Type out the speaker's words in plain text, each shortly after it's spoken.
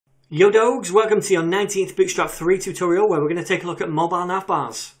Yo dogs, welcome to your 19th Bootstrap 3 tutorial where we're going to take a look at mobile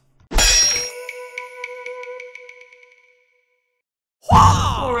navbars.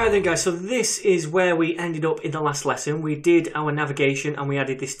 Alright then guys, so this is where we ended up in the last lesson. We did our navigation and we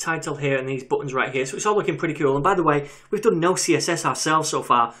added this title here and these buttons right here, so it's all looking pretty cool. And by the way, we've done no CSS ourselves so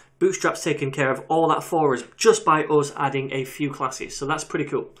far. Bootstrap's taken care of all that for us just by us adding a few classes, so that's pretty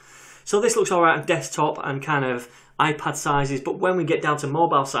cool. So this looks alright on desktop and kind of iPad sizes, but when we get down to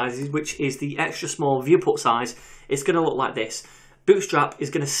mobile sizes, which is the extra small viewport size, it's going to look like this. Bootstrap is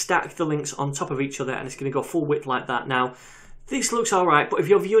going to stack the links on top of each other and it's going to go full width like that. Now, this looks alright, but if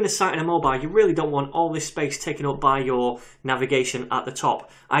you're viewing a site on a mobile, you really don't want all this space taken up by your navigation at the top.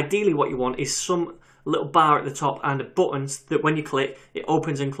 Ideally, what you want is some little bar at the top and buttons that when you click, it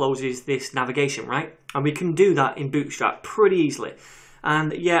opens and closes this navigation, right? And we can do that in Bootstrap pretty easily.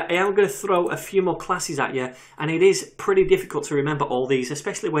 And yeah, I am going to throw a few more classes at you, and it is pretty difficult to remember all these,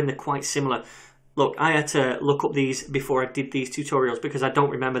 especially when they're quite similar. Look, I had to look up these before I did these tutorials because I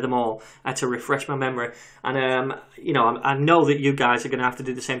don't remember them all. I had to refresh my memory. And, you know, I know that you guys are going to have to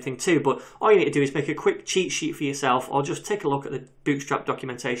do the same thing too, but all you need to do is make a quick cheat sheet for yourself or just take a look at the Bootstrap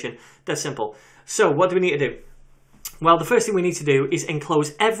documentation. They're simple. So what do we need to do? Well, the first thing we need to do is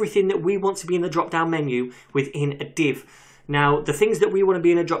enclose everything that we want to be in the drop-down menu within a div. Now, the things that we want to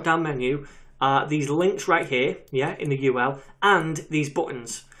be in a drop-down menu are these links right here, yeah, in the UL, and these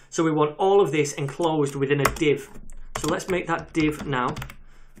buttons. So we want all of this enclosed within a div. So let's make that div now.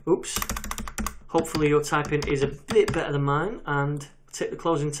 Oops. Hopefully your typing is a bit better than mine. And take the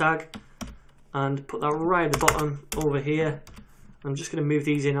closing tag and put that right at the bottom over here. I'm just going to move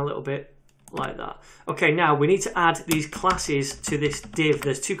these in a little bit like that. Okay, now we need to add these classes to this div.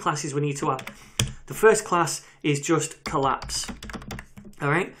 There's two classes we need to add. The first class is just collapse, all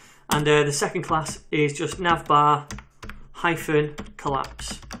right, and the second class is just navbar hyphen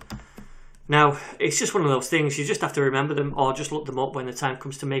collapse. Now, it's just one of those things, you just have to remember them or just look them up when the time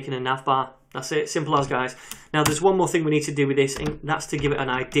comes to making a navbar. That's it, simple as, guys. Now, there's one more thing we need to do with this, and that's to give it an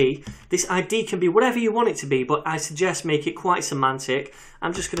ID. This ID can be whatever you want it to be, but I suggest make it quite semantic.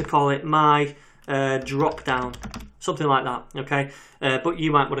 I'm just going to call it my drop down, something like that, okay? But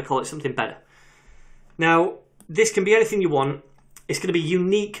you might want to call it something better. Now, this can be anything you want. It's going to be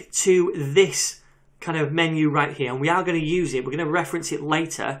unique to this kind of menu right here, and we are going to use it. We're going to reference it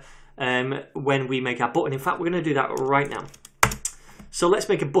later when we make our button. In fact, we're going to do that right now. So let's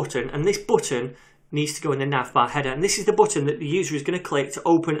make a button, and this button needs to go in the navbar header, and this is the button that the user is going to click to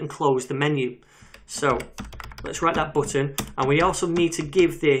open and close the menu. So let's write that button, and we also need to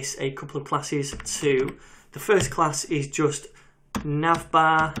give this a couple of classes too. The first class is just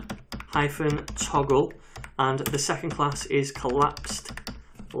navbar hyphen toggle, and the second class is collapsed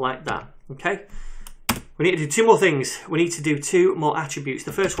like that. Okay, we need to do two more things. We need to do two more attributes.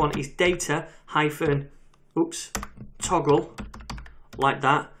 The first one is data hyphen toggle like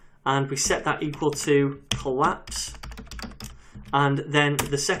that, and we set that equal to collapse. And then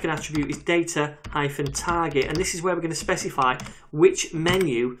the second attribute is data hyphen target, and this is where we're going to specify which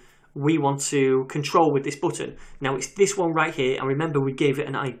menu we want to control with this button. Now it's this one right here, and remember we gave it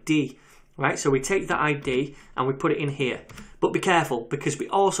an ID, right? So we take that ID and we put it in here. But be careful, because we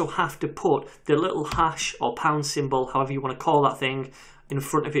also have to put the little hash or pound symbol, however you want to call that thing, in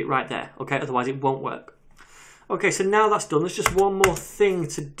front of it right there, okay? Otherwise it won't work. Okay, so now that's done, there's just one more thing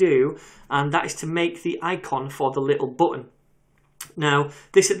to do, and that is to make the icon for the little button. Now,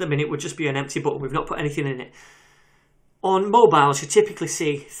 this at the minute would just be an empty button. We've not put anything in it. On mobiles, you typically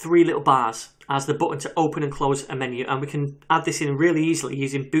see three little bars as the button to open and close a menu, and we can add this in really easily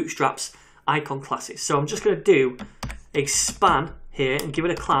using Bootstrap's icon classes. So I'm just going to do a span here and give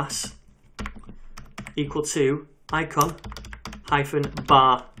it a class equal to icon hyphen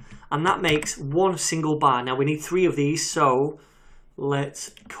bar, and that makes one single bar. Now we need three of these, so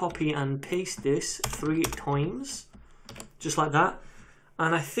let's copy and paste this 3 times, just like that,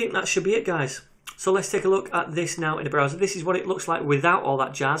 and I think that should be it, guys. So let's take a look at this now in the browser. This is what it looks like without all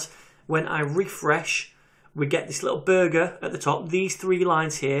that jazz. When I refresh, we get this little burger at the top. These 3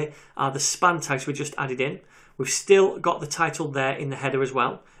 lines here are the span tags we just added in. We've still got the title there in the header as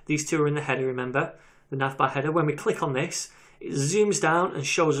well. These 2 are in the header, remember, the navbar header. When we click on this, it zooms down and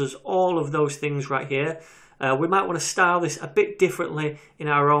shows us all of those things right here. We might want to style this a bit differently in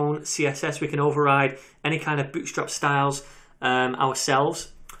our own CSS. We can override any kind of Bootstrap styles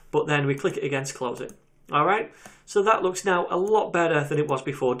ourselves, but then we click it again to close it. All right, so that looks now a lot better than it was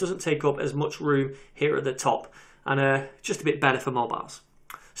before. It doesn't take up as much room here at the top, and just a bit better for mobiles.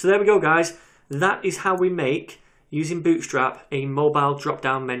 So there we go, guys. That is how we make, using Bootstrap, a mobile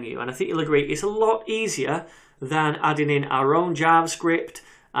drop-down menu. And I think you'll agree it's a lot easier than adding in our own JavaScript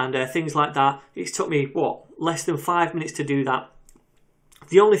and things like that. It's took me, what, less than 5 minutes to do that.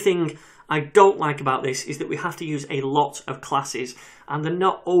 The only thing I don't like about this is that we have to use a lot of classes, and they're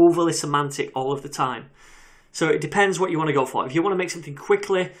not overly semantic all of the time. So it depends what you want to go for. If you want to make something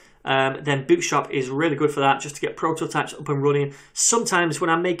quickly, then Bootstrap is really good for that, just to get prototypes up and running. Sometimes when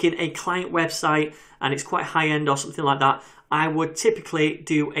I'm making a client website and it's quite high-end or something like that, I would typically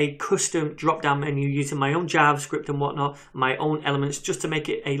do a custom drop-down menu using my own JavaScript and whatnot, my own elements, just to make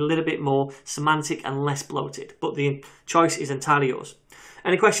it a little bit more semantic and less bloated. But the choice is entirely yours.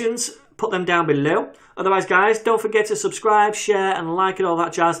 Any questions? Put them down below. Otherwise, guys, don't forget to subscribe, share, and like and all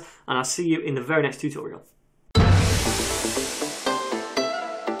that jazz. And I'll see you in the very next tutorial.